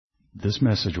This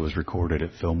message was recorded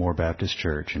at Fillmore Baptist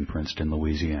Church in Princeton,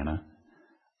 Louisiana.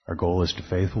 Our goal is to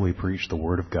faithfully preach the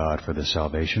Word of God for the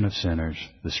salvation of sinners,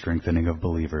 the strengthening of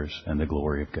believers, and the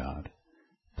glory of God.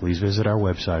 Please visit our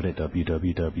website at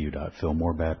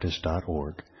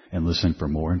www.fillmorebaptist.org and listen for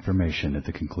more information at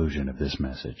the conclusion of this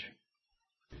message.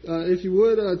 If you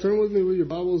would, turn with me with your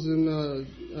Bibles in the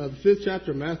 5th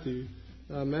chapter of Matthew.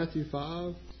 Matthew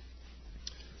 5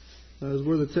 is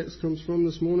where the text comes from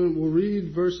this morning. We'll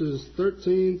read verses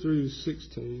 13 through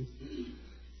 16.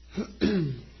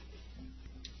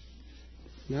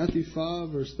 Matthew 5,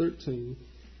 verse 13.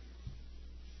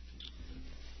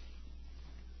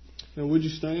 And would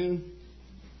you stand?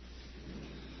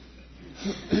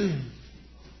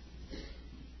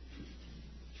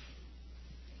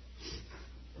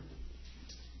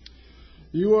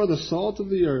 You are the salt of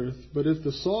the earth, but if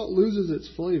the salt loses its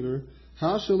flavor,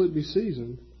 how shall it be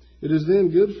seasoned? It is then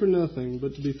good for nothing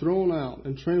but to be thrown out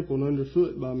and trampled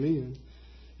underfoot by men.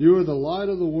 You are the light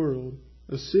of the world.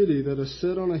 A city that is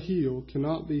set on a hill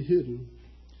cannot be hidden.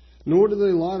 Nor do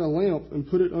they light a lamp and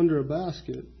put it under a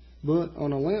basket, but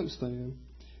on a lampstand,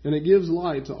 and it gives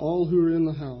light to all who are in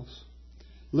the house.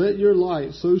 Let your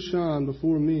light so shine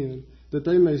before men that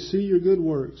they may see your good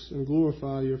works and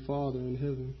glorify your Father in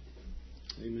heaven.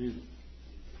 Amen.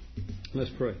 Let's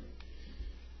pray.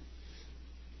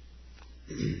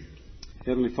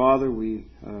 Heavenly Father, we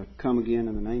come again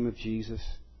in the name of Jesus.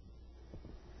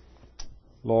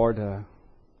 Lord,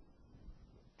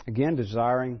 again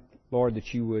desiring, Lord,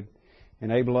 that you would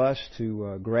enable us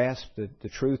to grasp the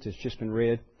truth that's just been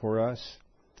read for us.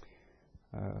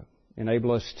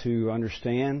 Enable us to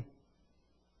understand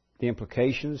the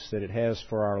implications that it has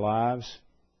for our lives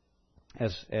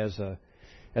as a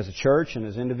church and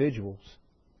as individuals.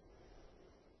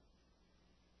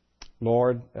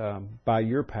 Lord, by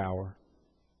your power,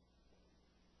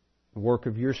 the work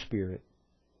of your Spirit,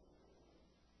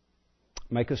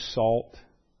 make us salt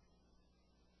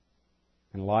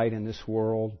and light in this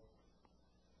world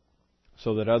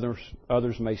so that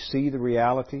others may see the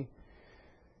reality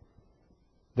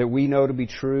that we know to be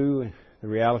true, the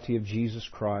reality of Jesus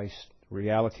Christ, the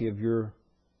reality of your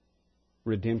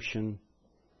redemption,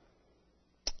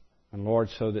 and Lord,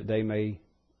 so that they may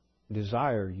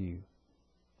desire you,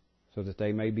 so that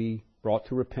they may be brought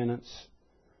to repentance,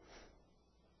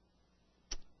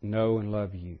 know and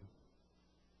love you.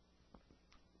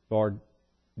 Lord,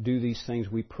 do these things,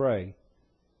 we pray,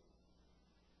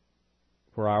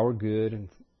 for our good and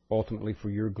ultimately for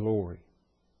your glory.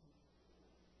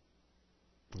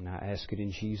 And I ask it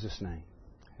in Jesus' name.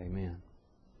 Amen.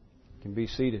 You can be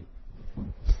seated.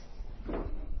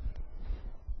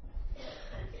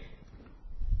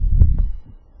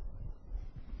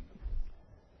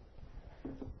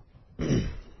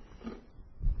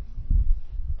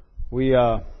 We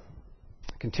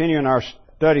continue in our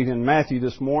study in Matthew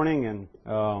this morning, and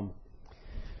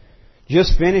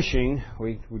just finishing,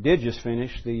 we did just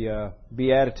finish the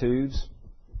Beatitudes.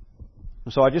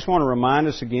 So I just want to remind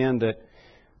us again that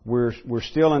we're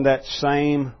still in that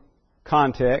same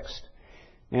context,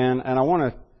 and I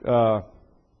want to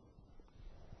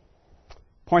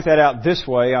point that out this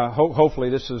way. Hopefully,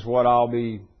 this is what I'll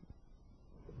be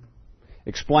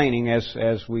explaining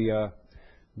as we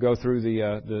go through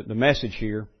the message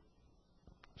here.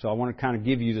 So I want to kind of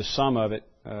give you the sum of it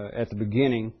at the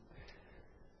beginning.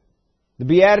 The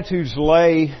Beatitudes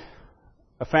lay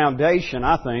a foundation,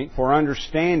 I think, for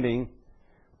understanding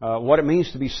what it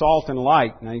means to be salt and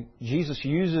light. Now, Jesus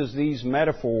uses these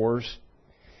metaphors,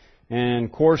 and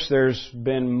of course there's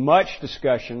been much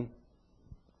discussion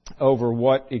over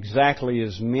what exactly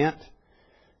is meant,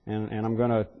 and I'm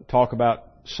going to talk about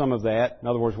some of that. In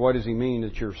other words, what does he mean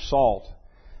that you're salt?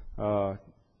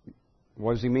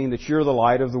 What does he mean that you're the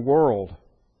light of the world?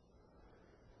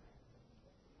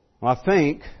 Well, I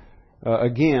think,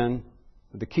 again,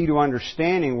 the key to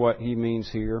understanding what he means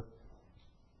here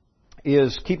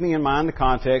is keeping in mind the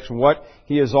context and what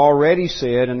he has already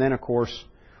said, and then, of course,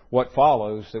 what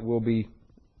follows that we'll be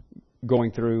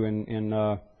going through in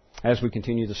as we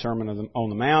continue the Sermon on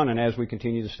the Mount and as we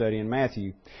continue to study in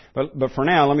Matthew. But for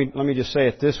now, let me just say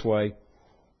it this way.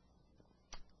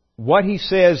 What he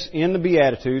says in the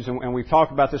Beatitudes, and we've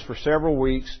talked about this for several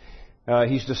weeks,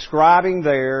 he's describing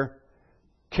there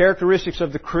characteristics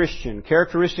of the Christian,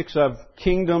 characteristics of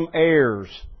kingdom heirs,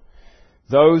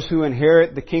 those who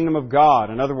inherit the kingdom of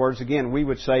God. In other words, again, we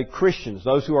would say Christians,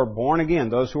 those who are born again,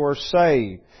 those who are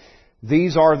saved.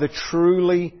 These are the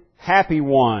truly happy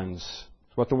ones.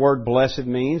 That's what the word blessed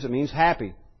means. It means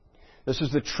happy. This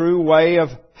is the true way of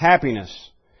happiness.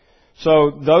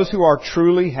 So those who are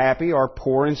truly happy are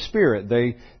poor in spirit.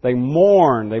 They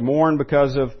mourn. They mourn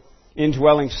because of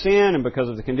indwelling sin and because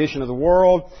of the condition of the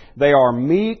world. They are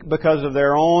meek because of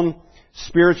their own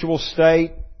spiritual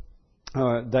state.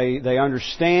 They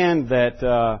understand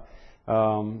that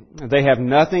they have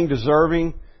nothing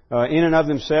deserving in and of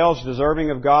themselves,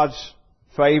 deserving of God's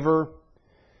favor.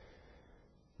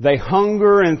 They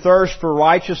hunger and thirst for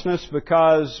righteousness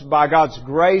because by God's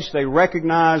grace they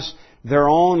recognize their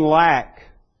own lack.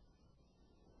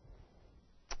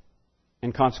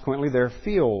 And consequently they're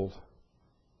filled.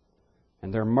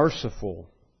 And they're merciful.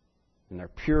 And they're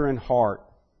pure in heart.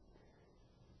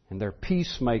 And they're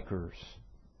peacemakers.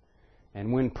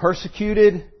 And when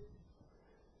persecuted,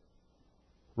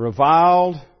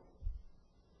 reviled,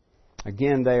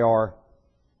 again they are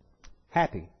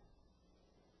happy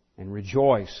and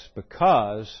rejoice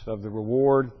because of the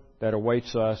reward that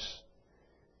awaits us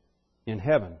in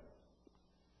heaven.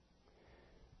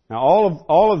 Now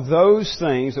all of those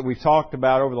things that we've talked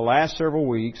about over the last several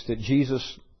weeks that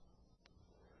Jesus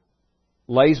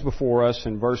lays before us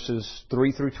in verses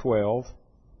 3 through 12,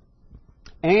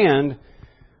 and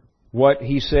what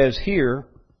He says here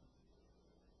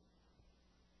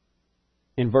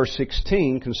in verse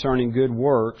 16 concerning good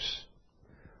works,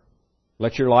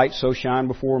 let your light so shine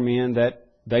before men that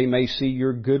they may see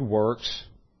your good works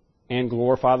and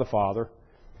glorify the Father.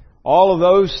 All of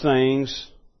those things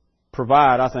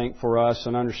provide, I think, for us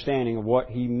an understanding of what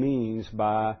He means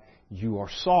by you are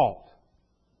salt.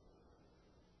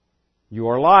 You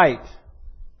are light.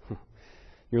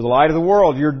 You're the light of the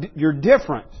world. You're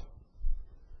different.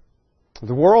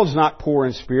 The world's not poor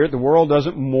in spirit. The world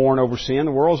doesn't mourn over sin.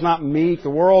 The world's not meek. The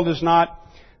world is not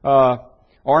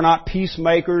are not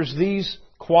peacemakers. These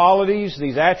qualities,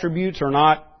 these attributes are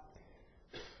not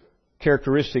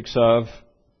characteristics of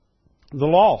the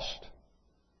lost,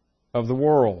 of the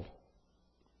world.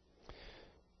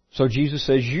 So Jesus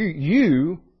says,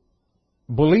 you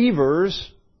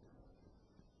believers,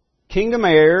 kingdom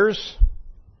heirs,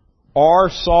 are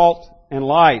salt and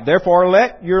light. Therefore,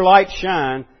 let your light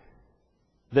shine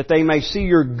that they may see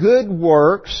your good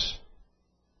works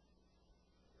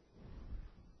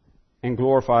and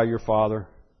glorify your Father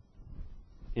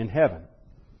in heaven.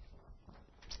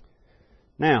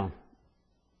 Now,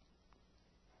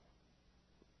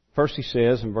 first He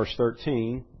says in verse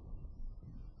 13,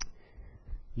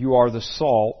 you are the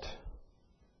salt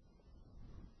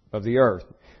of the earth.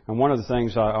 And one of the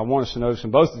things I want us to notice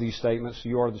in both of these statements,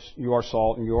 you are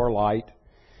salt and you are light,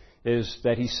 is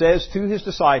that He says to His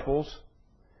disciples,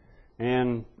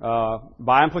 and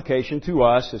by implication to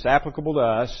us, it's applicable to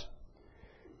us,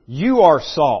 you are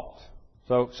salt.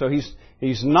 So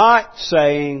He's not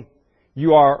saying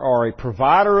you are a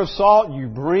provider of salt, you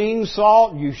bring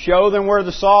salt, you show them where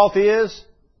the salt is.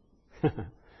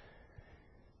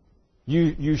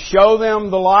 You show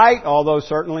them the light, although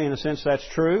certainly in a sense that's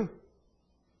true.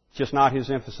 It's just not His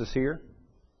emphasis here.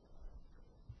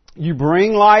 You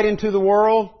bring light into the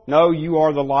world. No, you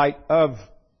are the light of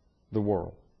the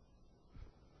world.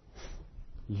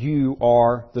 You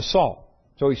are the salt.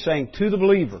 So He's saying to the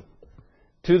believer,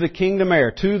 to the kingdom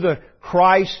heir, to the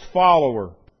Christ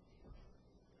follower,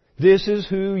 this is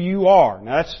who you are.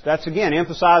 Now that's again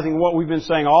emphasizing what we've been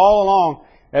saying all along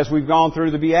as we've gone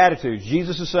through the Beatitudes.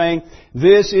 Jesus is saying,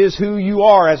 this is who you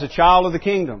are as a child of the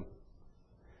kingdom.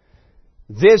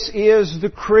 This is the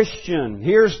Christian.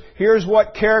 Here's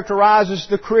what characterizes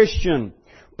the Christian.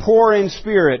 Poor in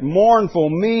spirit, mournful,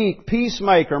 meek,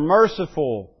 peacemaker,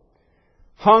 merciful,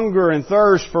 hunger and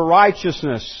thirst for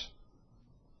righteousness,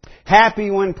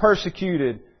 happy when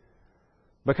persecuted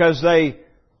because they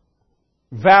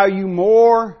value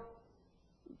more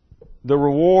the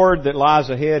reward that lies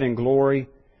ahead in glory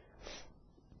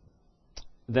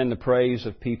than the praise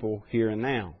of people here and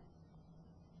now.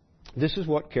 This is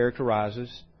what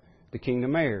characterizes the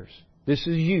kingdom heirs. This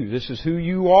is you. This is who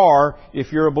you are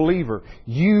if you're a believer.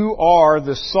 You are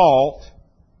the salt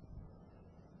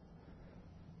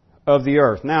of the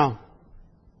earth. Now,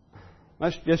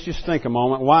 let's just think a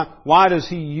moment. Why does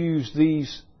He use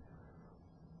these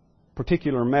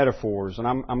particular metaphors? And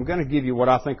I'm going to give you what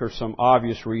I think are some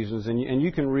obvious reasons. And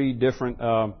you can read different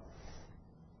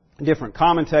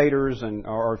commentators,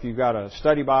 or if you've got a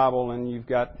study Bible and you've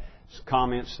got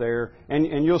comments there,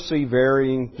 and you'll see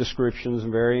varying descriptions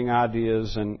and varying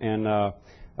ideas, and a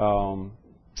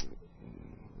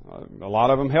lot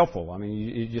of them helpful. I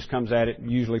mean, it just comes at it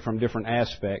usually from different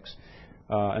aspects,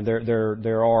 and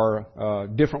there are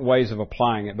different ways of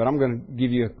applying it. But I'm going to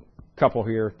give you a couple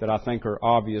here that I think are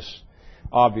obvious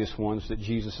ones that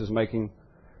Jesus is making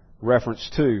reference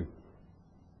to.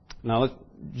 Now,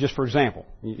 just for example,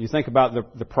 you think about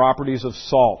the properties of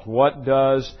salt. What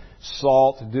does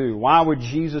salt do? Why would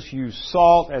Jesus use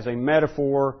salt as a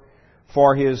metaphor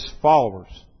for His followers.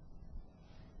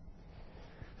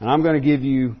 And I'm going to give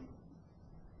you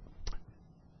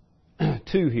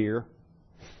two here,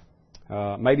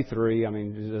 maybe three. I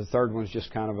mean, the third one's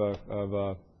just kind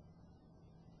of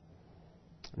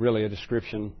really a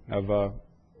description of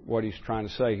what he's trying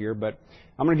to say here. But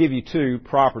I'm going to give you two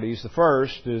properties. The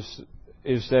first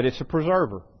is that it's a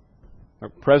preserver,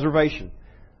 preservation.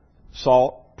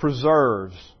 Salt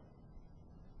preserves.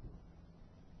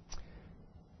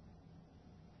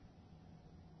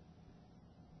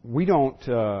 We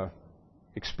don't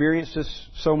experience this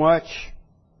so much,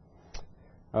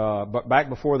 but back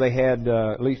before they had,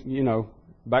 at least,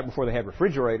 back before they had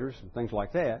refrigerators and things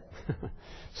like that,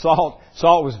 salt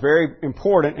was very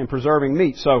important in preserving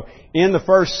meat. So in the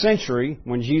first century,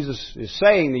 when Jesus is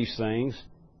saying these things,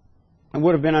 it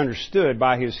would have been understood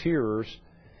by His hearers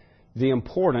the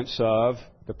importance of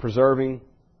the preserving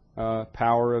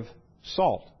power of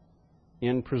salt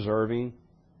in preserving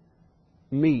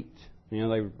meat.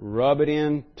 They rub it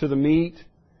into the meat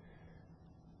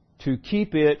to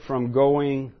keep it from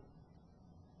going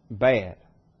bad.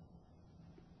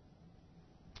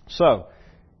 So,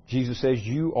 Jesus says,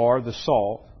 you are the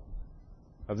salt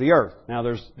of the earth. Now,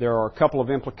 there are a couple of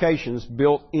implications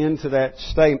built into that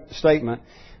statement.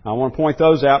 I want to point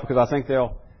those out because I think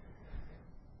they'll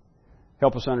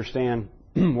help us understand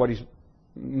what He's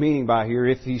meaning by here.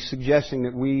 If He's suggesting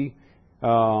that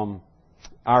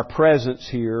our presence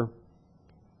here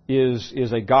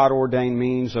is a God-ordained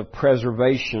means of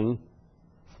preservation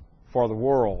for the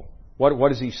world.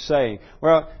 What is He saying?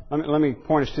 Well, let me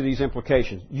point us to these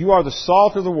implications. You are the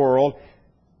salt of the world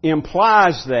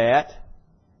implies that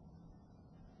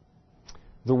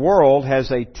the world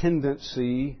has a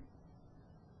tendency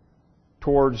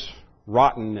towards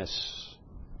rottenness,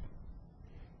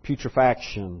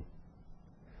 putrefaction,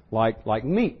 like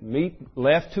meat. Meat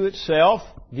left to itself,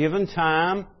 given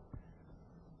time,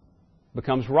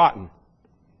 becomes rotten.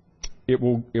 It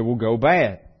will go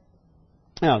bad.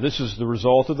 Now, this is the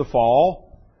result of the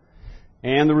fall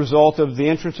and the result of the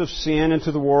entrance of sin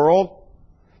into the world.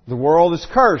 The world is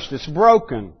cursed. It's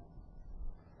broken.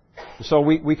 So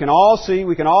we can all see,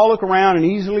 we can all look around and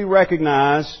easily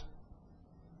recognize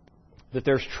that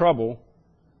there's trouble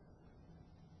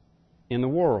in the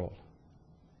world.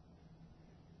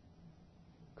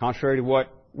 Contrary to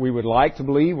what we would like to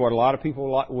believe, what a lot of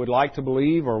people would like to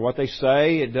believe, or what they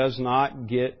say, it does not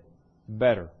get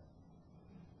better.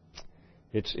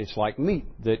 It's like meat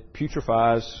that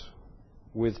putrefies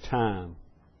with time.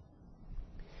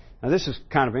 Now, this has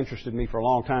kind of interested me for a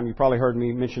long time. You probably heard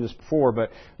me mention this before,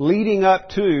 but leading up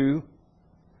to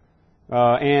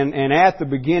and at the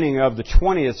beginning of the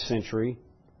 20th century,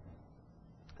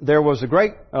 there was a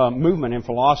great movement in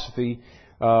philosophy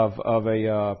of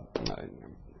a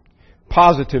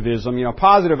positivism,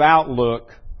 positive outlook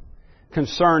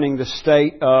concerning the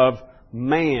state of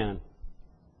man.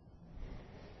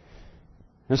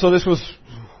 And so this was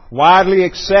widely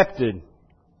accepted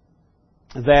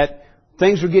that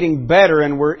things were getting better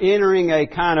and we're entering a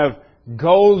kind of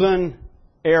golden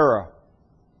era.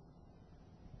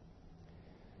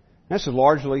 This is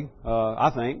largely, I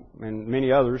think, and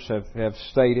many others have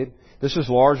stated, this is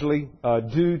largely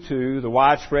due to the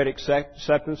widespread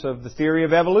acceptance of the theory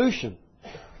of evolution.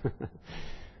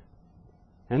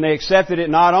 And they accepted it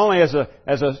not only as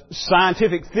a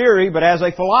scientific theory, but as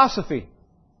a philosophy.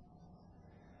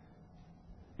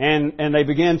 And they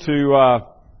began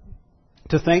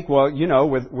to think, well,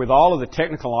 with all of the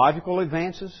technological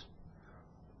advances,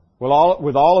 with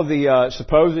all of the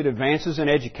supposed advances in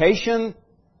education,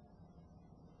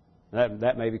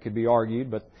 that maybe could be argued,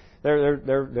 but there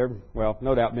well,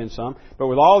 no doubt been some. But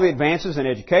with all the advances in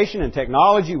education and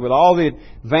technology, with all the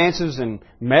advances in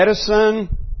medicine,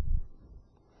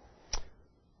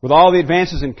 with all the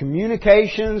advances in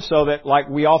communication, so that, like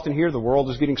we often hear, the world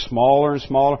is getting smaller and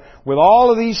smaller. With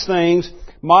all of these things,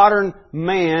 modern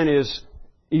man is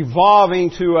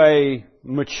evolving to a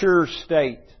mature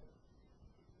state.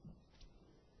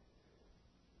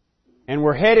 And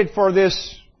we're headed for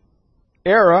this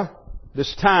era,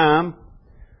 this time,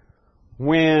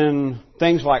 when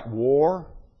things like war,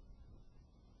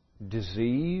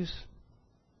 disease,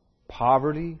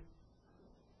 poverty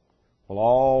will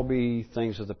all be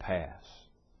things of the past.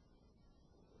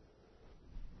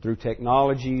 Through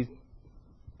technology,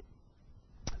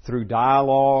 through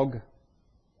dialogue,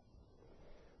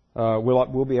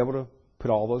 we'll be able to put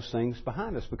all those things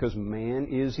behind us because man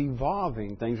is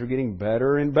evolving. Things are getting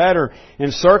better and better.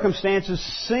 And circumstances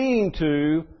seem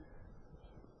to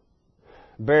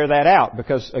bear that out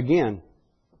because, again,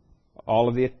 all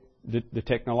of the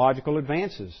technological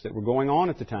advances that were going on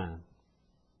at the time.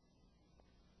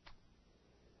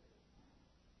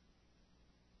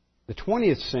 The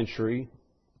 20th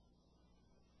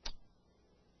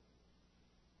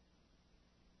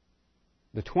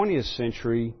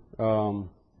century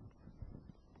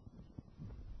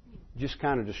just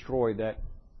kind of destroyed that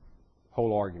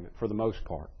whole argument for the most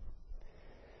part,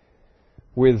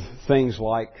 with things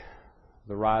like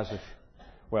the rise of,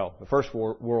 the First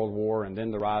World War and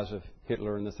then the rise of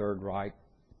Hitler and the Third Reich.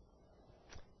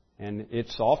 And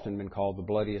it's often been called the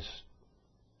bloodiest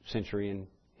century in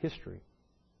history.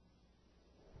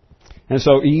 And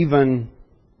so even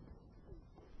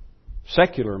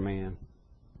secular man,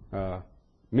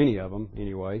 many of them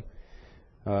anyway,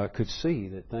 could see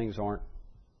that things aren't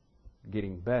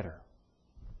getting better.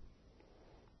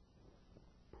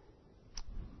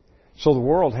 So the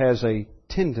world has a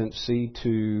tendency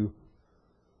to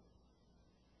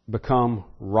become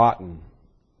rotten.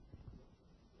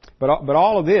 But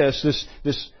all of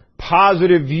this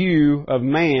positive view of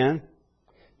man,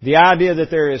 the idea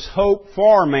that there is hope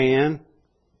for man,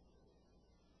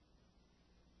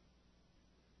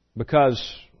 because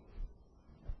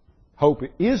hope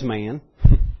is man,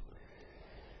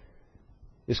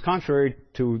 is contrary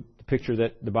to the picture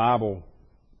that the Bible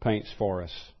paints for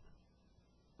us.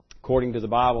 According to the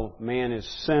Bible, man is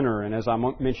sinner, and as I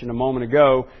mentioned a moment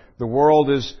ago, the world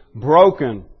is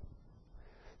broken.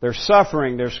 There's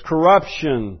suffering, there's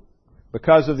corruption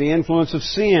because of the influence of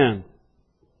sin.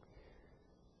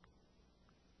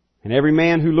 And every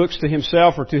man who looks to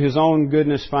himself or to his own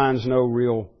goodness finds no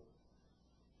real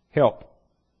help.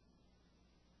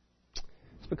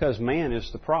 It's because man is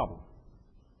the problem.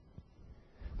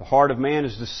 The heart of man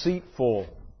is deceitful,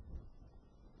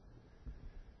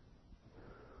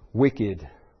 wicked.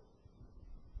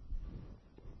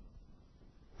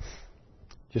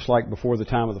 Just like before the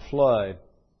time of the flood,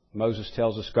 Moses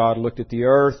tells us God looked at the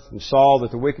earth and saw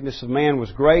that the wickedness of man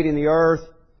was great in the earth,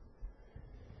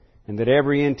 and that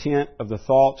every intent of the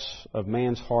thoughts of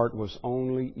man's heart was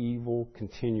only evil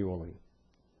continually.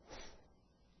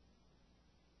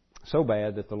 So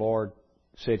bad that the Lord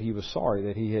said He was sorry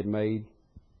that He had made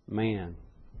man,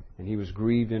 and He was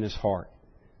grieved in His heart.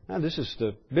 Now, this is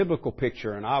the biblical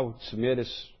picture, and I would submit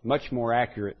it's much more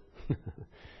accurate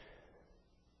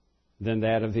than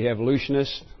that of the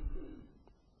evolutionist.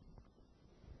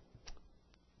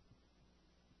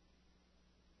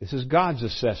 This is God's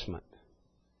assessment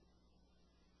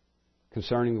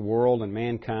concerning the world and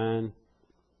mankind,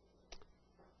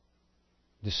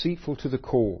 deceitful to the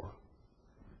core.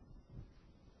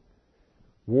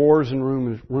 Wars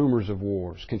and rumors of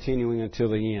wars, continuing until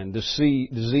the end.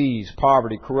 Disease,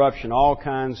 poverty, corruption, all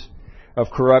kinds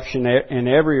of corruption in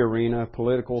every arena,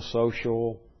 political,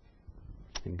 social,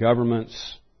 and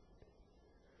governments.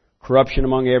 Corruption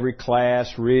among every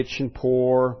class, rich and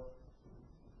poor.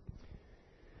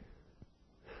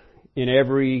 In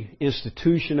every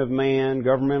institution of man,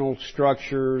 governmental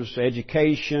structures,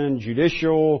 education,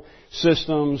 judicial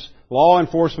systems, law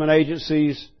enforcement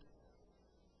agencies.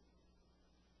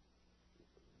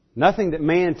 Nothing that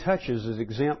man touches is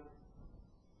exempt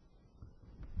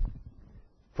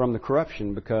from the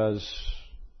corruption because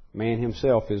man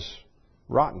himself is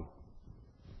rotten.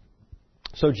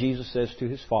 So Jesus says to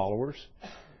His followers,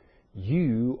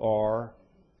 you are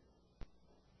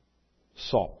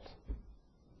salt.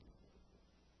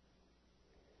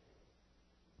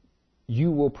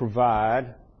 You will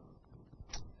provide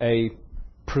a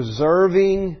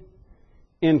preserving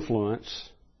influence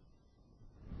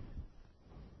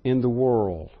in the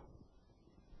world.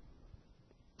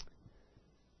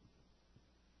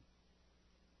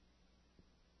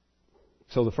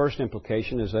 So the first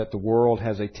implication is that the world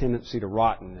has a tendency to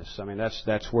rottenness. I mean,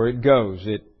 that's where it goes.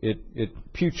 It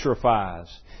putrefies.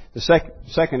 The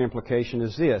second implication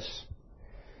is this: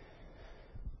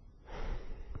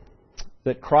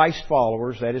 that Christ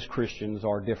followers, that is Christians,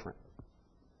 are different.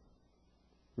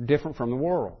 We're different from the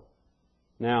world.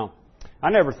 Now, I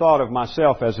never thought of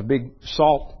myself as a big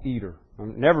salt eater. I've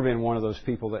never been one of those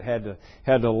people that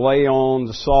had to lay on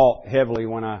the salt heavily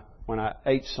when I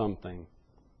ate something.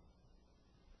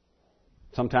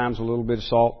 Sometimes a little bit of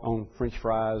salt on French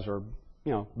fries or,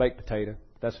 baked potato.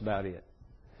 That's about it.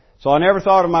 So I never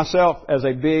thought of myself as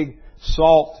a big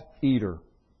salt eater.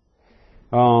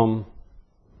 When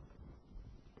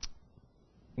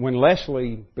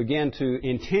Leslie began to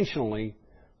intentionally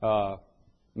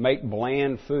make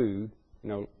bland food,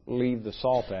 leave the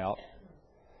salt out,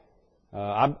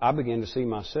 I began to see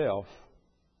myself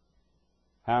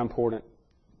how important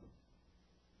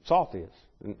salt is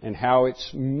and how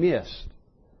it's missed.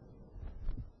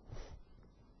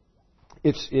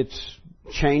 It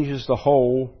changes the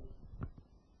whole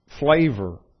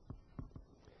flavor.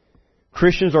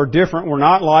 Christians are different. We're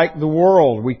not like the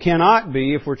world. We cannot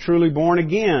be if we're truly born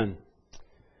again.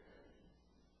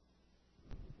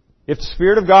 If the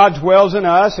Spirit of God dwells in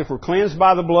us, if we're cleansed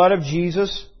by the blood of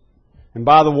Jesus and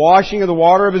by the washing of the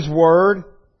water of His Word,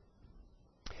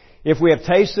 if we have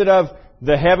tasted of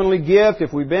the heavenly gift,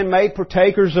 if we've been made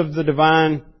partakers of the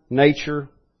divine nature,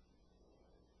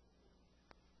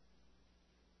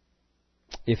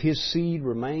 if His seed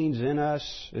remains in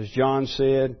us, as John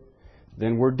said,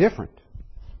 then we're different.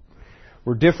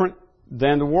 We're different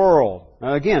than the world.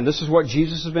 Now again, this is what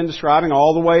Jesus has been describing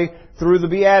all the way through the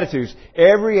Beatitudes.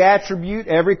 Every attribute,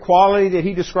 every quality that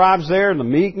He describes there, the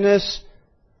meekness,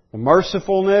 the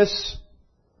mercifulness,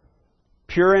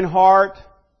 pure in heart,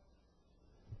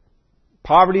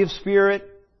 poverty of spirit,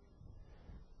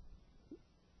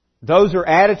 those are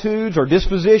attitudes or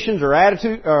dispositions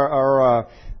or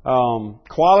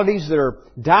qualities that are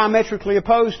diametrically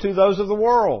opposed to those of the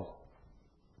world.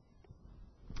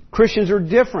 Christians are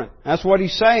different. That's what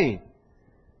He's saying.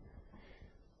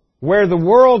 Where the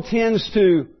world tends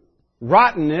to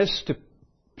rottenness, to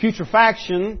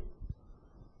putrefaction,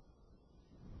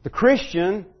 the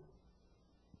Christian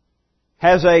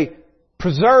has a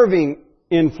preserving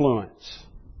influence.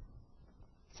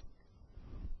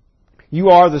 You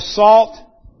are the salt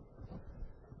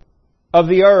of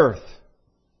the earth.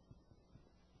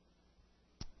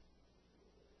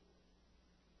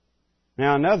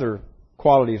 Now another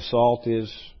quality of salt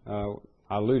is, I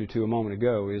alluded to a moment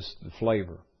ago, is the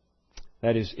flavor.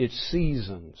 That is, it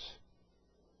seasons.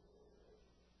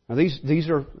 Now these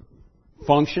are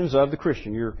functions of the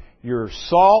Christian. You're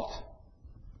salt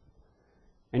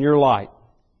and you're light.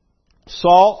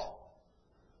 Salt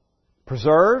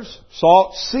preserves.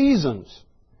 Salt seasons.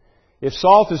 If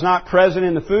salt is not present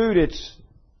in the food,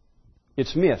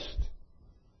 it's missed.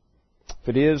 If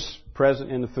it is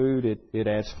present in the food, it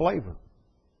adds flavor.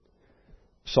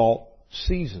 Salt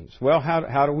seasons. Well,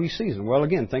 how do we season? Well,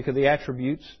 again, think of the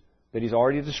attributes that He's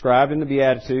already described in the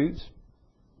Beatitudes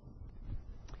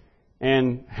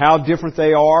and how different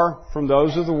they are from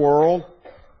those of the world.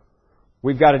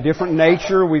 We've got a different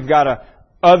nature. We've got a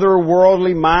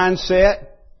otherworldly mindset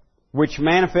which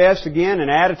manifests again in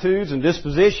attitudes and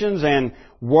dispositions and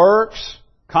works,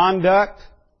 conduct.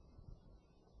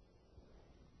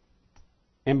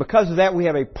 And because of that, we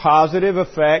have a positive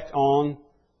effect on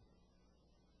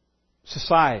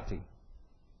society.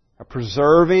 A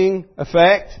preserving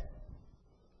effect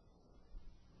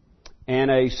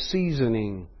and a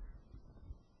seasoning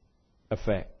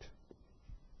effect.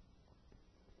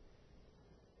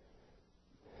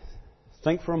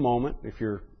 Think for a moment, if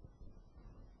you're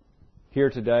here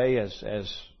today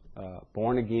as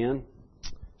born again,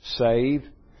 saved,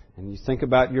 and you think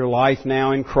about your life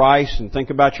now in Christ and think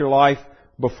about your life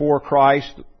before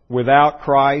Christ, without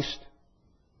Christ.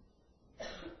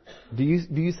 Do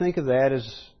you think of that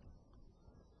as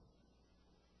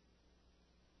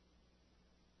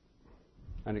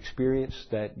an experience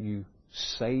that you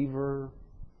savor?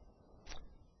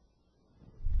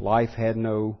 Life had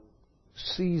no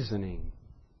seasoning.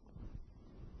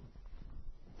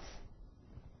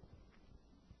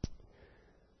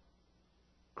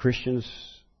 Christians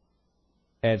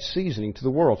add seasoning to the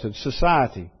world, to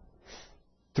society,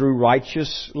 through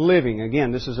righteous living.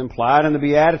 Again, this is implied in the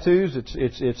Beatitudes.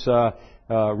 It's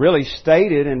really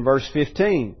stated in verse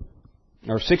 15,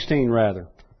 or 16 rather.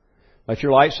 Let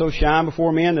your light so shine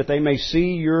before men that they may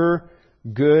see your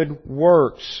good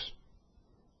works.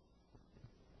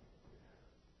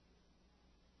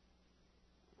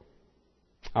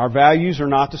 Our values are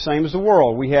not the same as the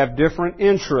world. We have different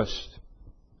interests.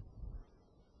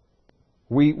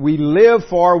 We live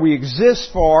for, we exist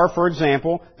for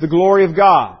example, the glory of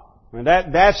God. And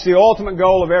that's the ultimate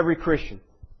goal of every Christian.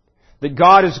 That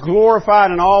God is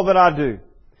glorified in all that I do.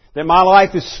 That my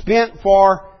life is spent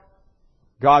for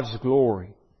God's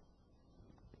glory.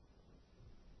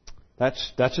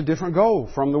 That's a different goal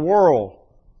from the world.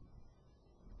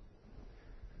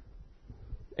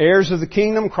 Heirs of the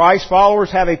kingdom, Christ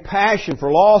followers have a passion for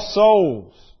lost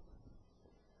souls.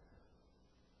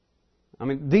 I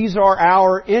mean, these are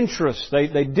our interests.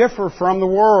 They differ from the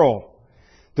world.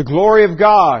 The glory of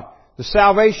God, the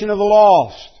salvation of the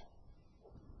lost.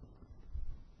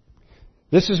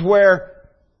 This is where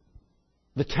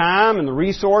the time and the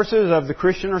resources of the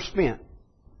Christian are spent.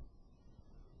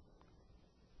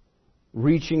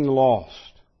 Reaching the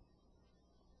lost.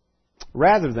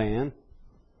 Rather than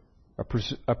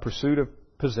a pursuit of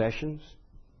possessions,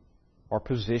 or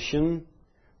position,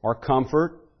 or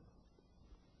comfort.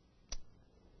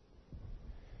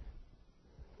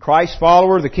 Christ's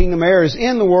follower, the kingdom heir, is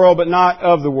in the world but not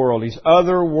of the world. He's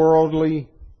otherworldly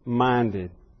minded.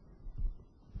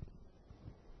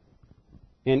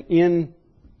 And in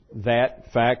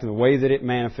that fact, the way that it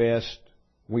manifests,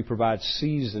 we provide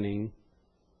seasoning,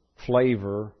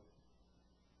 flavor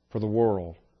for the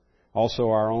world. Also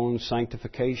our own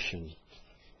sanctification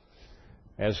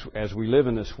as we live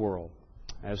in this world.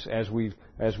 As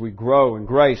we grow in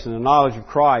grace and the knowledge of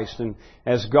Christ, and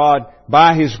as God,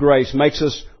 by His grace, makes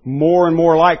us more and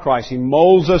more like Christ. He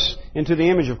molds us into the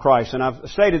image of Christ. And I've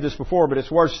stated this before, but it's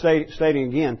worth stating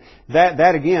again.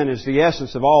 That again is the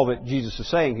essence of all that Jesus is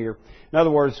saying here. In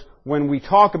other words, when we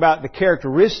talk about the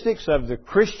characteristics of the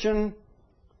Christian,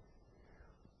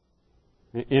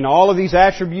 in all of these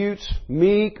attributes,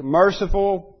 meek,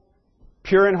 merciful,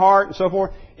 pure in heart, and so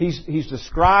forth, He's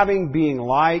describing being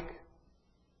like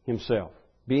Himself,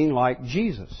 being like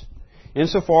Jesus.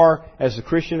 Insofar as the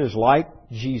Christian is like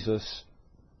Jesus,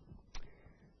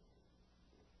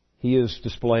 he is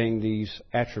displaying these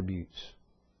attributes.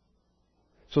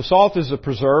 So salt is a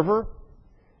preserver,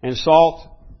 and salt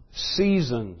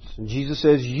seasons. And Jesus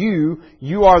says, you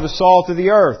are the salt of the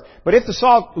earth. But if the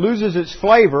salt loses its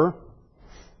flavor,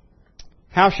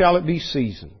 how shall it be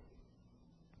seasoned?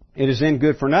 It is then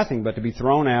good for nothing but to be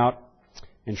thrown out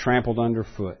and trampled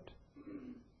underfoot.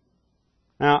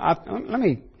 Now,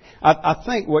 I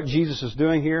think what Jesus is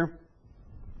doing here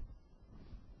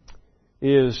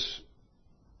is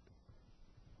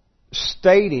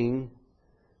stating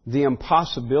the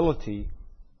impossibility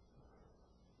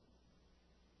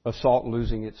of salt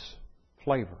losing its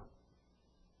flavor.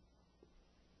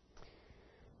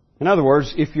 In other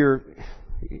words, if you're,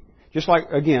 just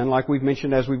like we've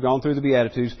mentioned as we've gone through the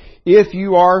Beatitudes, if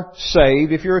you are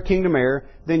saved, if you're a kingdom heir,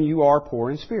 then you are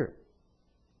poor in spirit.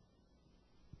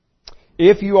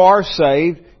 If you are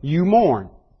saved, you mourn.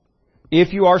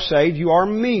 If you are saved, you are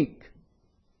meek.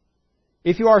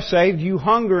 If you are saved, you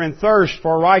hunger and thirst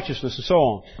for righteousness, and so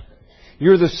on.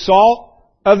 You're the salt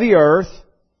of the earth.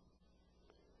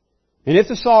 And if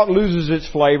the salt loses its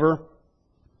flavor,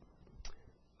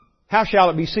 how shall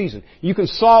it be seasoned? You can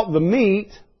salt the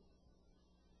meat,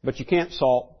 but you can't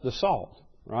salt the salt,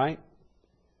 right?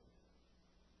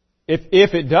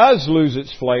 If it does lose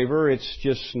its flavor, it's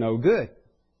just no good.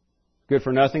 Good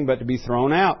for nothing but to be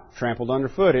thrown out, trampled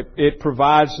underfoot. It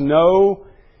provides no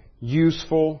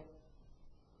useful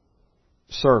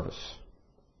service.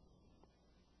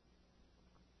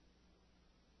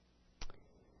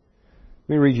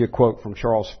 Let me read you a quote from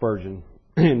Charles Spurgeon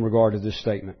in regard to this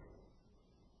statement.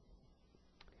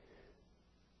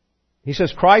 He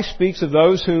says, Christ speaks of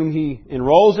those whom He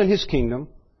enrolls in His kingdom.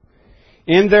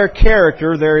 In their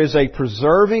character there is a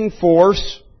preserving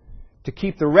force to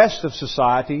keep the rest of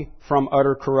society from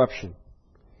utter corruption.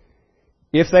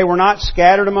 If they were not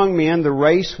scattered among men, the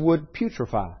race would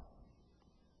putrefy.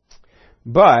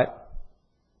 But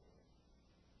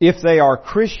if they are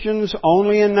Christians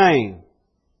only in name,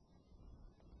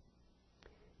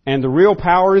 and the real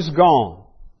power is gone,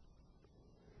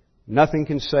 nothing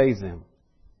can save them,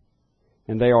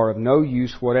 and they are of no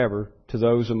use whatever to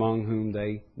those among whom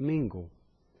they mingle.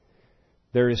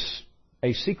 There is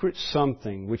a secret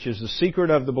something, which is the secret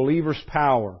of the believer's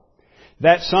power.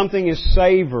 That something is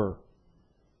savor.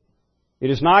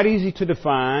 It is not easy to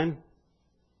define,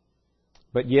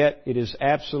 but yet it is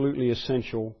absolutely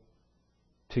essential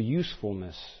to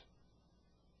usefulness.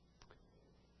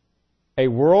 A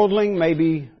worldling may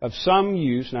be of some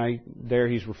use. Now, there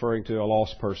he's referring to a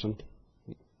lost person.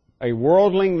 A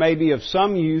worldling may be of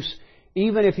some use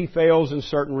even if he fails in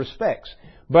certain respects.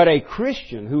 But a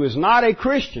Christian who is not a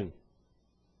Christian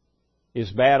is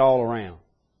bad all around.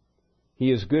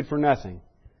 He is good for nothing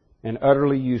and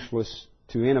utterly useless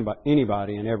to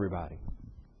anybody and everybody.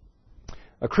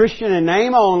 A Christian in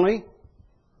name only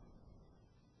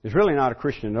is really not a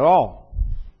Christian at all.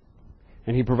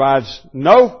 And he provides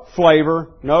no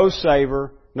flavor, no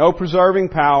savor, no preserving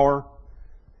power.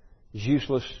 He's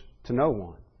useless to no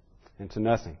one and to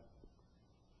nothing.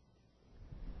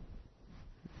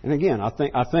 And again,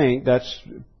 I think that's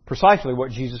precisely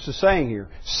what Jesus is saying here.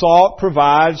 Salt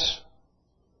provides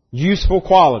useful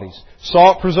qualities.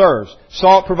 Salt preserves.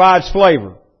 Salt provides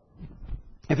flavor.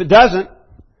 If it doesn't,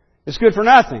 it's good for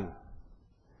nothing.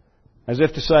 As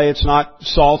if to say it's not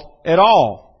salt at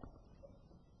all.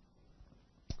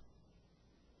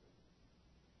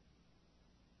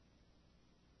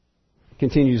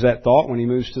 Continues that thought when he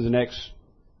moves to the next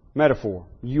metaphor.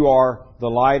 You are the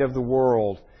light of the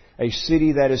world. A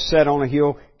city that is set on a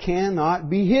hill cannot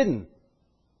be hidden.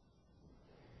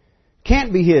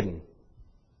 Can't be hidden.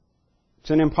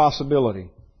 It's an impossibility.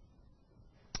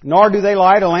 Nor do they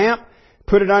light a lamp,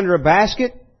 put it under a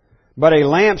basket, but a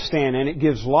lampstand, and it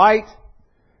gives light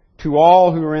to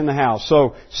all who are in the house.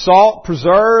 So salt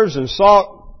preserves and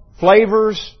salt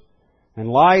flavors. And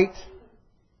light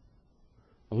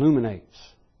illuminates,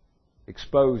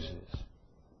 exposes,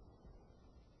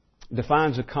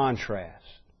 defines a contrast.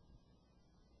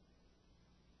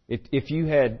 If you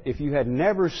had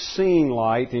never seen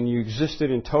light and you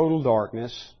existed in total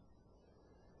darkness,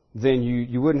 then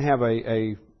you wouldn't have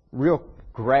a real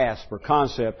grasp or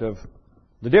concept of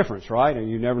the difference, right? And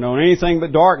you've never known anything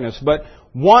but darkness. But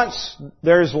once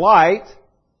there's light,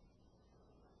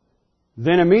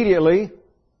 then immediately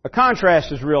a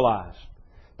contrast is realized.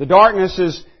 The darkness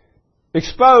is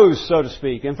exposed, so to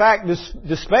speak. In fact,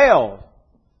 dispelled.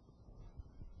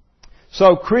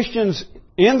 So Christians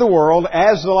in the world,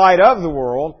 as the light of the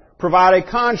world, provide a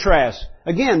contrast.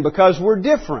 Again, because we're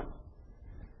different.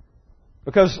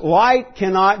 Because light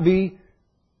cannot be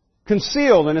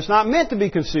concealed, and it's not meant to be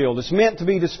concealed. It's meant to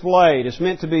be displayed. It's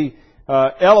meant to be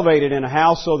elevated in a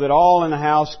house so that all in the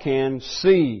house can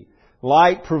see.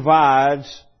 Light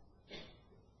provides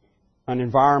an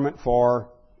environment for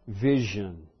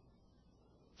vision.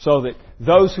 So that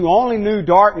those who only knew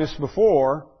darkness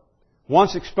before,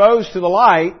 once exposed to the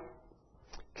light,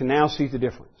 can now see the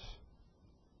difference.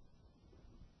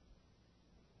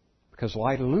 Because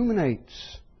light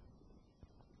illuminates.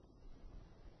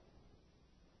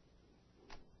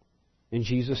 And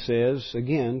Jesus says,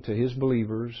 again, to His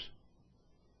believers,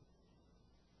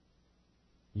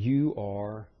 you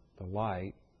are the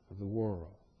light of the world.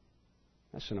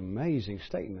 That's an amazing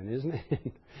statement, isn't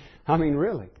it? I mean,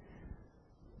 really.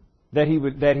 That he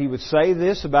would say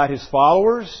this about His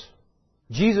followers.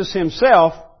 Jesus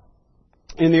Himself,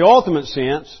 in the ultimate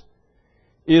sense,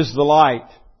 is the light.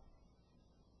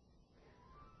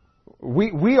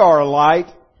 We are a light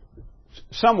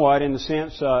somewhat in the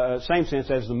sense, same sense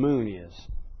as the moon is.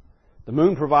 The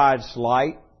moon provides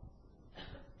light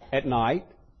at night.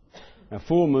 A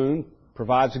full moon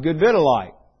provides a good bit of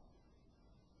light.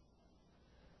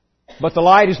 But the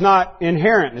light is not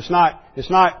inherent. It's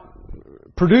not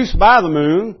produced by the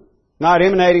moon, not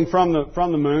emanating from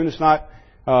the moon. It's not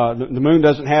the moon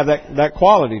doesn't have that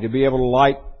quality to be able to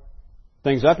light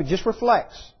things up. It just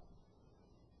reflects.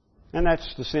 And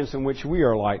that's the sense in which we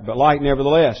are light, but light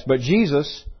nevertheless. But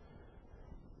Jesus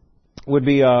would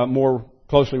be more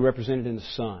closely represented in the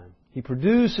sun. He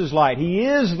produces light. He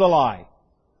is the light.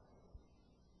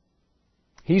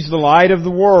 He's the light of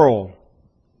the world.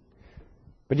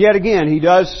 But yet again, He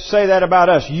does say that about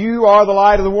us. You are the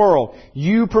light of the world.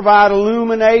 You provide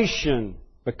illumination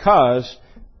because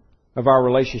of our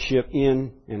relationship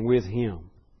in and with Him.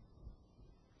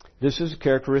 This is a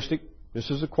characteristic, this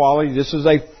is a quality, this is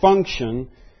a function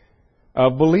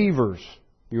of believers.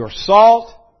 You are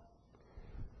salt.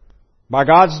 By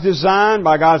God's design,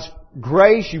 by God's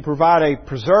grace, you provide a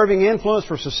preserving influence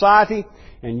for society,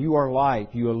 and you are light.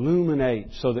 You illuminate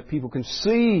so that people can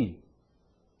see.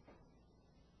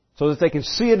 So that they can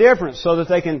see a difference, so that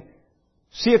they can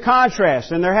see a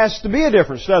contrast. And there has to be a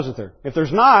difference, doesn't there? If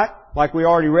there's not, like we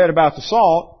already read about the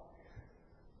salt,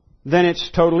 then it's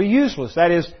totally useless.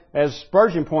 That is, as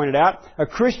Spurgeon pointed out, a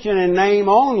Christian in name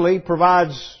only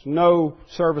provides no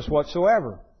service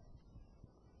whatsoever.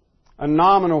 A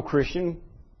nominal Christian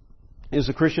is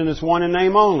a Christian that's one in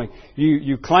name only.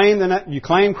 You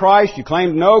claim Christ, you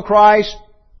claim to know Christ,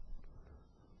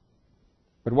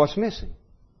 but what's missing?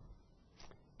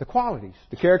 The qualities,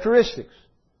 the characteristics,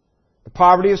 the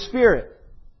poverty of spirit,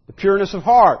 the pureness of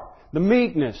heart, the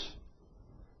meekness,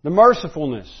 the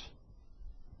mercifulness,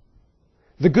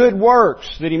 the good works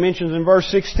that he mentions in verse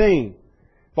 16.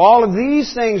 If all of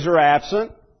these things are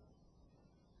absent,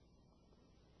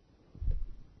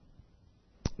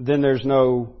 then there's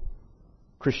no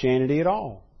Christianity at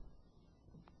all.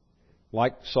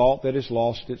 Like salt that has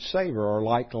lost its savor, or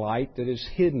like light that is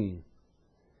hidden.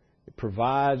 It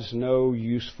provides no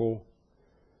useful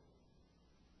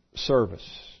service.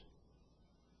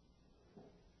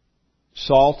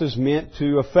 Salt is meant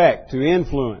to affect, to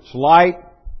influence. Light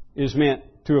is meant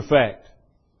to affect,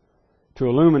 to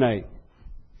illuminate.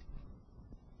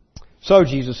 So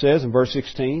Jesus says in verse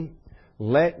 16,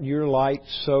 let your light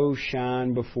so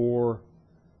shine before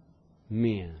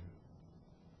men.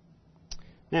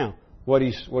 Now, what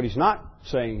he's not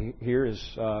saying here is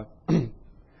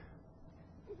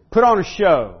put on a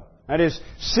show. That is,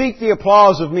 seek the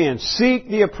applause of men. Seek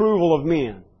the approval of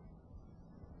men.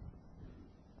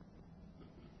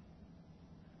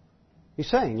 He's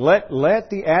saying, let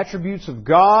the attributes of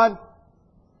God,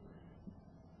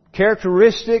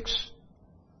 characteristics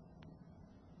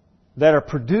that are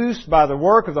produced by the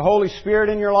work of the Holy Spirit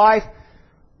in your life,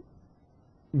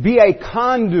 be a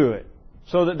conduit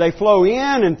so that they flow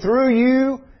in and through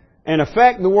you and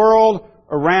affect the world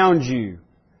around you.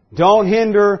 Don't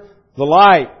hinder the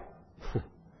light.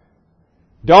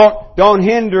 Don't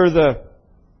hinder the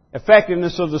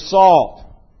effectiveness of the salt.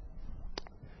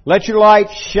 Let your light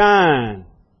shine.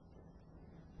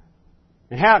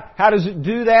 And how does it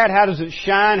do that? How does it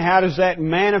shine? How does that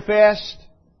manifest?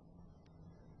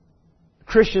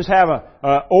 Christians have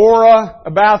an aura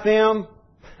about them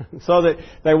so that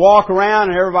they walk around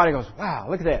and everybody goes, wow,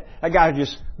 look at that. That guy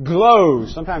just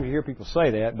glows. Sometimes you hear people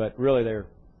say that, but really they're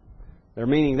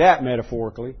meaning that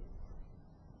metaphorically.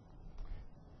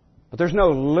 But there's no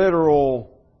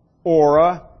literal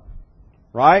aura,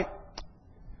 right?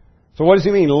 So what does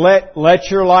he mean? Let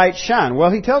your light shine.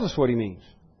 Well, he tells us what he means.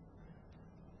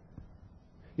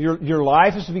 Your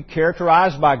life is to be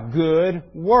characterized by good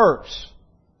works.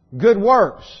 Good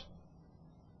works.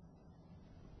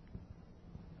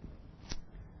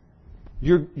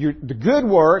 The good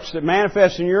works that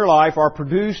manifest in your life are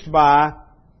produced by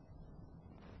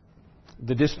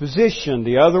the disposition,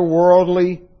 the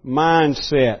otherworldly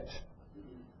mindset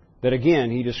that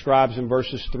again he describes in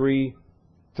verses 3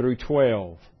 through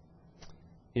 12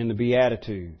 in the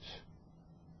Beatitudes.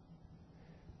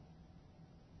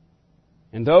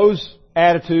 And those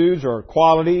attitudes or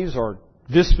qualities or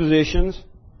dispositions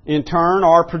in turn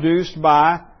are produced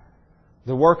by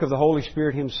the work of the Holy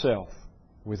Spirit Himself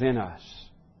within us.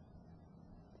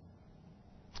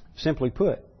 Simply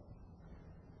put,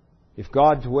 if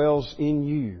God dwells in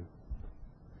you,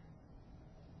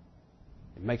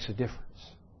 it makes a difference.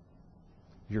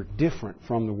 You're different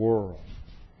from the world.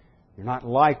 You're not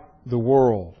like the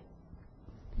world.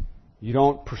 You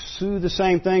don't pursue the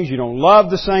same things. You don't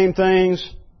love the same things.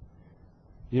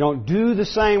 You don't do the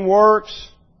same works.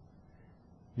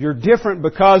 You're different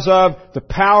because of the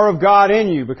power of God in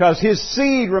you, because His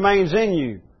seed remains in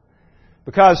you,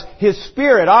 because His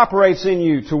Spirit operates in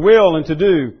you to will and to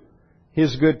do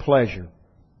His good pleasure.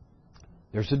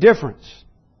 There's a difference.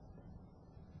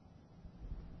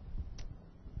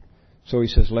 So he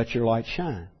says, let your light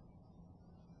shine,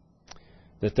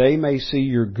 that they may see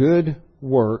your good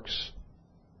works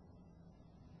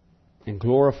and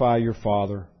glorify your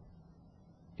Father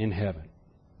in heaven.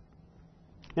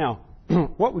 Now,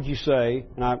 what would you say,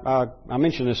 and I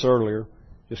mentioned this earlier,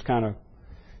 just kind of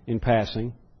in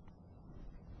passing,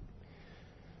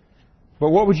 but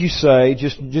what would you say,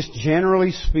 just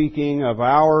generally speaking of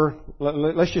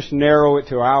let's just narrow it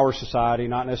to our society,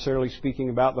 not necessarily speaking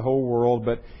about the whole world,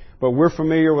 but we're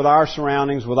familiar with our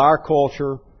surroundings, with our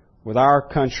culture, with our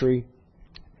country,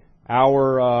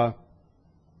 our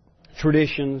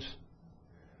traditions.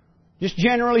 Just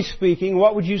generally speaking,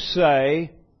 what would you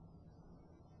say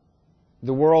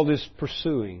the world is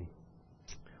pursuing?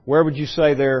 Where would you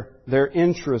say their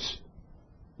interest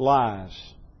lies?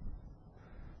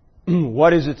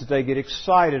 What is it that they get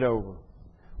excited over?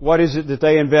 What is it that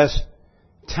they invest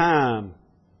time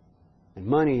and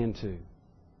money into?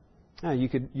 Now, you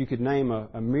could name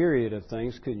a myriad of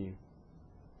things, couldn't you?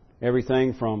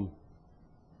 Everything from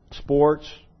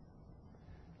sports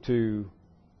to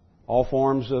all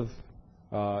forms of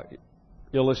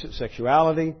illicit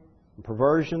sexuality and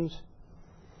perversions.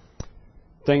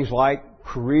 Things like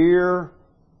career,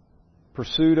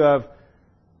 pursuit of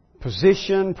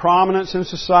position, prominence in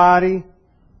society,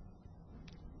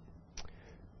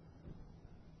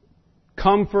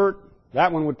 comfort.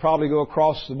 That one would probably go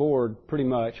across the board pretty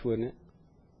much, wouldn't it?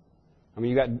 I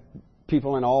mean, you got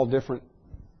people in all different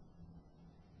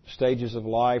stages of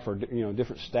life or,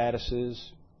 different statuses,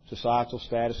 societal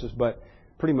statuses, but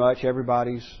pretty much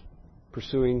everybody's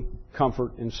pursuing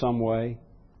comfort in some way.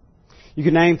 You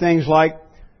can name things like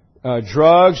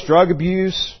drugs, drug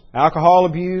abuse, alcohol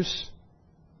abuse.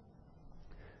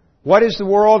 What is the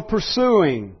world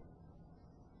pursuing?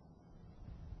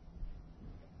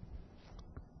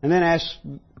 And then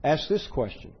ask this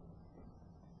question.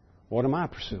 What am I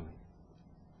pursuing?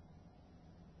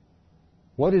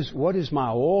 What is my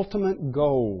ultimate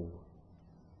goal?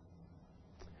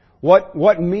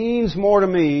 What means more to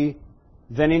me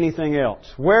than anything else?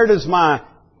 Where does my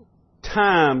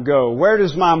time go? Where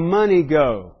does my money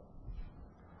go?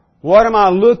 What am I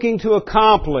looking to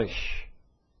accomplish?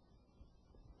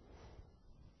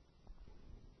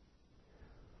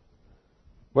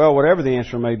 Well, whatever the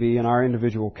answer may be in our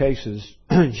individual cases,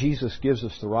 Jesus gives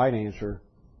us the right answer.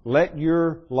 Let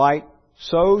your light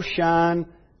so shine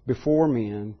before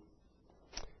men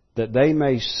that they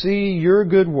may see your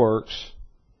good works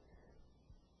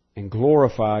and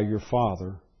glorify your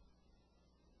Father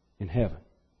in heaven.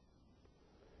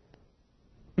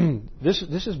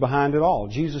 This is behind it all.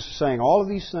 Jesus is saying all of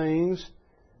these things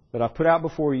that I've put out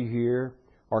before you here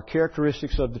are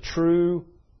characteristics of the true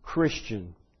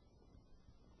Christian.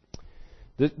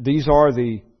 These are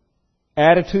the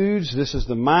attitudes. This is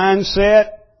the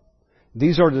mindset.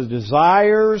 These are the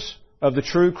desires of the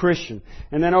true Christian.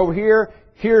 And then over here,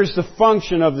 here's the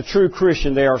function of the true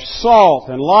Christian. They are salt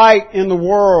and light in the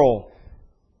world.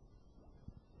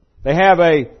 They have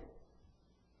a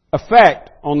effect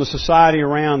on the society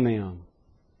around them.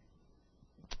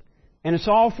 And it's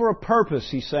all for a purpose,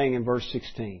 he's saying in verse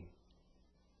 16.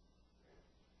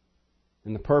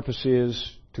 And the purpose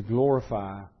is to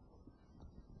glorify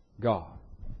God.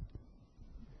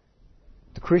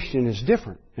 The Christian is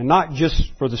different. And not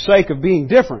just for the sake of being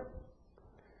different,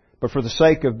 but for the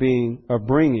sake of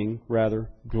bringing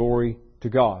glory to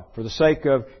God. For the sake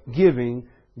of giving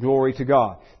glory to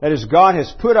God. That is, God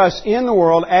has put us in the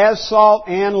world as salt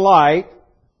and light.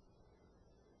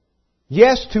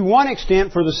 Yes, to one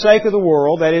extent for the sake of the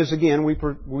world. That is, again,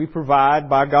 we provide,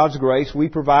 by God's grace, we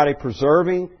provide a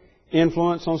preserving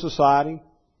influence on society.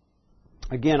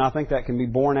 Again, I think that can be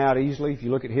borne out easily if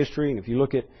you look at history and if you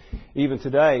look at even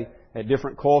today at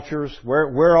different cultures.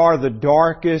 Where are the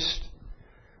darkest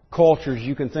cultures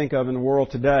you can think of in the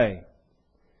world today?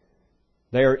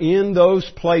 They are in those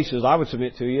places, I would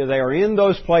submit to you, they are in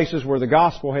those places where the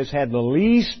gospel has had the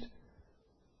least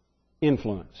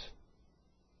influence.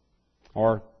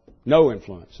 Or no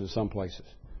influence in some places.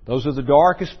 Those are the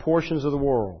darkest portions of the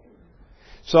world.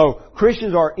 So,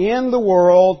 Christians are in the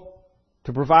world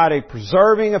to provide a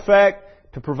preserving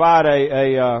effect, to provide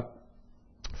a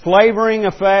flavoring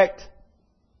effect,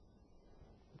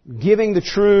 giving the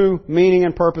true meaning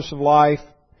and purpose of life.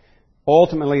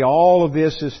 Ultimately, all of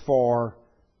this is for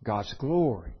God's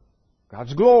glory.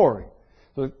 God's glory.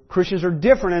 So Christians are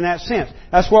different in that sense.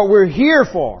 That's what we're here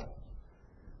for.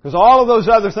 Because all of those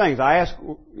other things, I ask,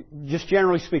 just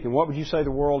generally speaking, what would you say the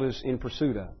world is in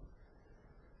pursuit of?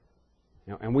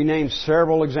 And we named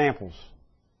several examples.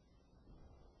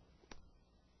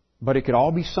 But it could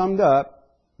all be summed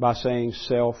up by saying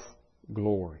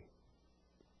self-glory.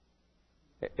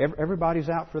 Everybody's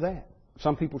out for that.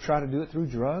 Some people try to do it through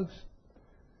drugs.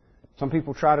 Some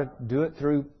people try to do it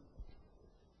through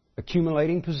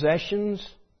accumulating possessions.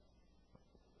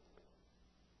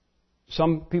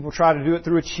 Some people try to do it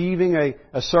through achieving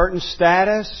a certain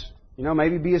status.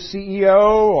 Maybe be a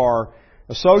CEO or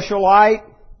a socialite.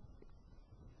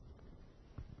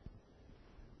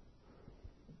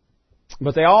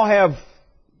 But they all have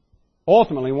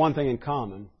ultimately one thing in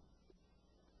common.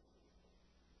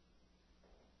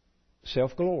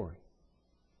 Self-glory.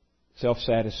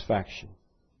 Self-satisfaction.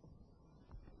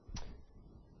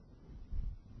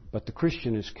 But the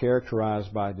Christian is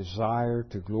characterized by a desire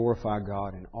to glorify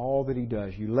God in all that he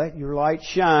does. You let your light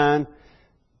shine,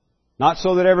 not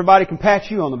so that everybody can pat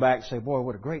you on the back and say, boy,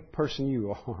 what a great person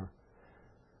you are.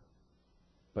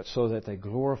 But so that they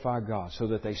glorify God, so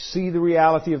that they see the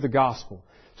reality of the gospel,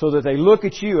 so that they look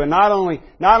at you and not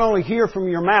only hear from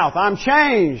your mouth, I'm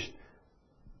changed.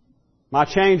 My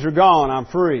chains are gone, I'm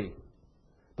free.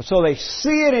 But so they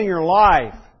see it in your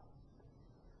life.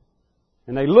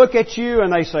 And they look at you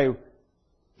and they say,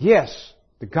 yes,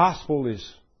 the gospel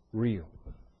is real.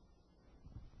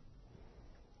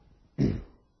 You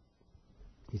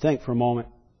think for a moment,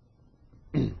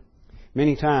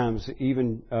 many times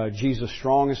even Jesus'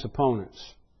 strongest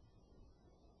opponents,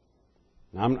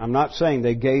 I'm not saying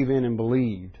they gave in and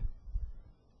believed,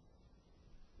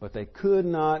 but they could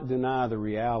not deny the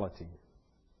reality.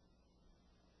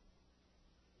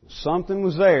 Something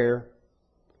was there.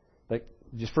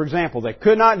 Just for example, they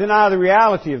could not deny the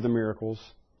reality of the miracles.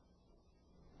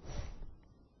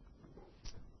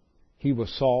 He was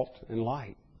salt and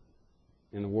light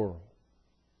in the world.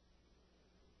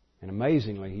 And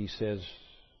amazingly, he says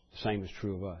the same is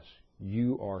true of us.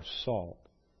 You are salt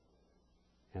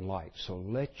and light. So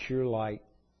let your light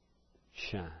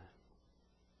shine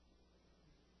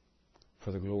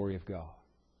for the glory of God.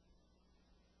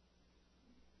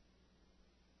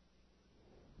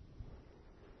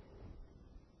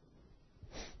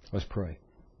 Let's pray.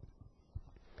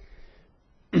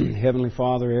 Heavenly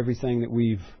Father, everything that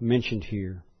we've mentioned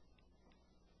here,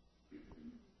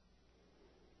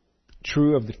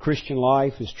 true of the Christian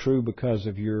life, is true because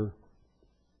of your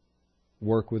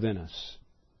work within us.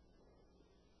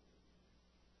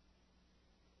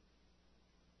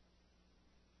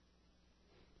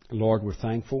 Lord, we're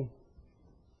thankful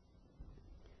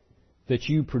that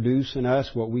you produce in us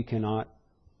what we cannot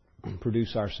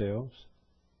produce ourselves.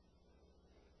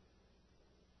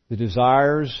 The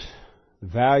desires, the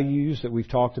values that we've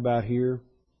talked about here,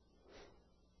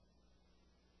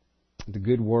 the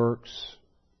good works,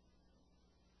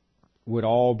 would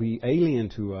all be alien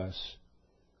to us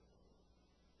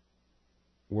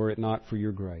were it not for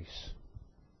your grace.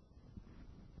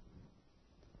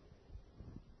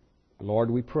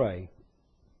 Lord, we pray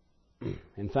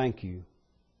And thank you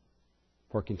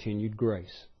for continued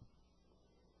grace,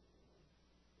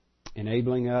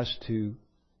 enabling us to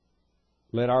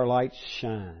let our lights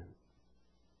shine,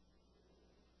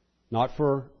 not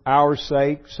for our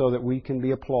sake so that we can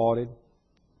be applauded,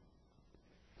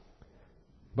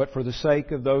 but for the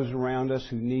sake of those around us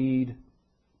who need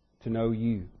to know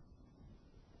you.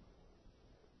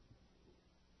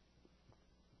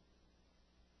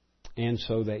 And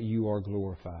so that you are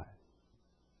glorified.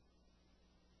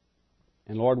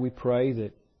 And Lord, we pray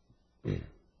that you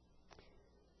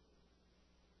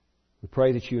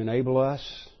enable us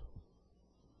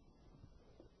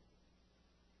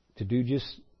to do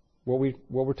just what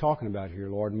we're talking about here,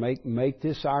 Lord. Make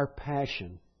this our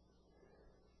passion,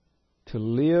 to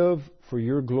live for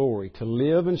your glory, to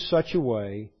live in such a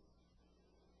way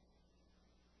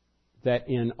that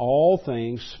in all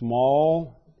things,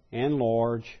 small and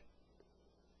large,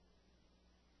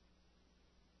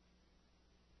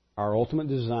 our ultimate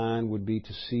design would be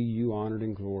to see you honored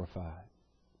and glorified.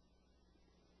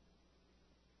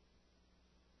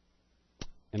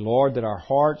 And Lord, that our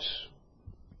hearts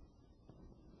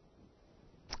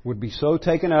would be so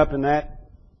taken up in that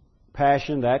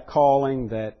passion, that calling,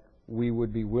 that we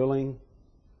would be willing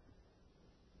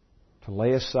to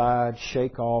lay aside,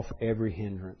 shake off every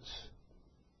hindrance.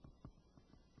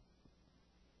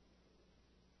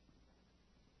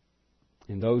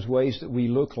 In those ways that we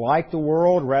look like the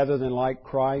world rather than like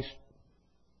Christ,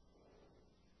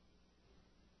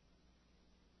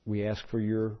 we ask for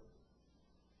your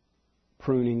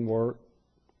pruning work.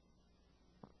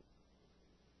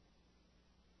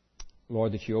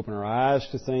 Lord, that you open our eyes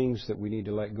to things that we need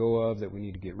to let go of, that we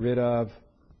need to get rid of.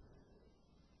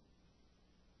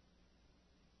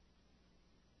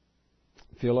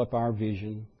 Fill up our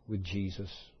vision with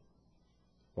Jesus,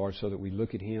 Lord, so that we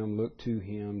look at Him, look to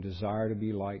Him, desire to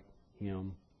be like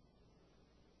Him.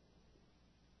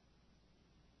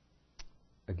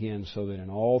 Again, so that in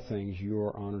all things you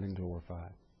are honored and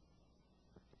glorified.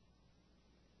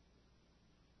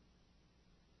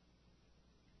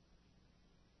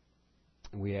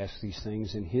 And we ask these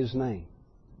things in His name.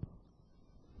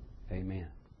 Amen.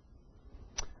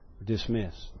 We're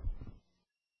dismissed.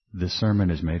 This sermon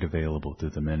is made available through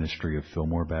the ministry of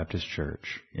Fillmore Baptist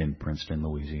Church in Princeton,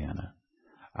 Louisiana.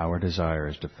 Our desire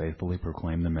is to faithfully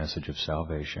proclaim the message of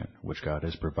salvation which God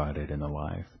has provided in the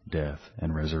life, death,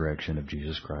 and resurrection of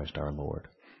Jesus Christ our Lord.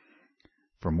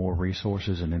 For more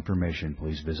resources and information,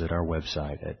 please visit our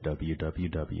website at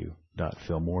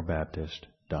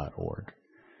www.fillmorebaptist.org.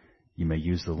 You may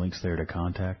use the links there to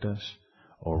contact us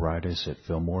or write us at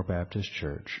Fillmore Baptist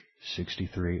Church,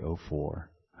 6304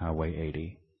 Highway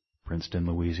 80, Princeton,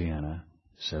 Louisiana,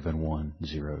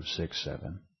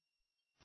 71067.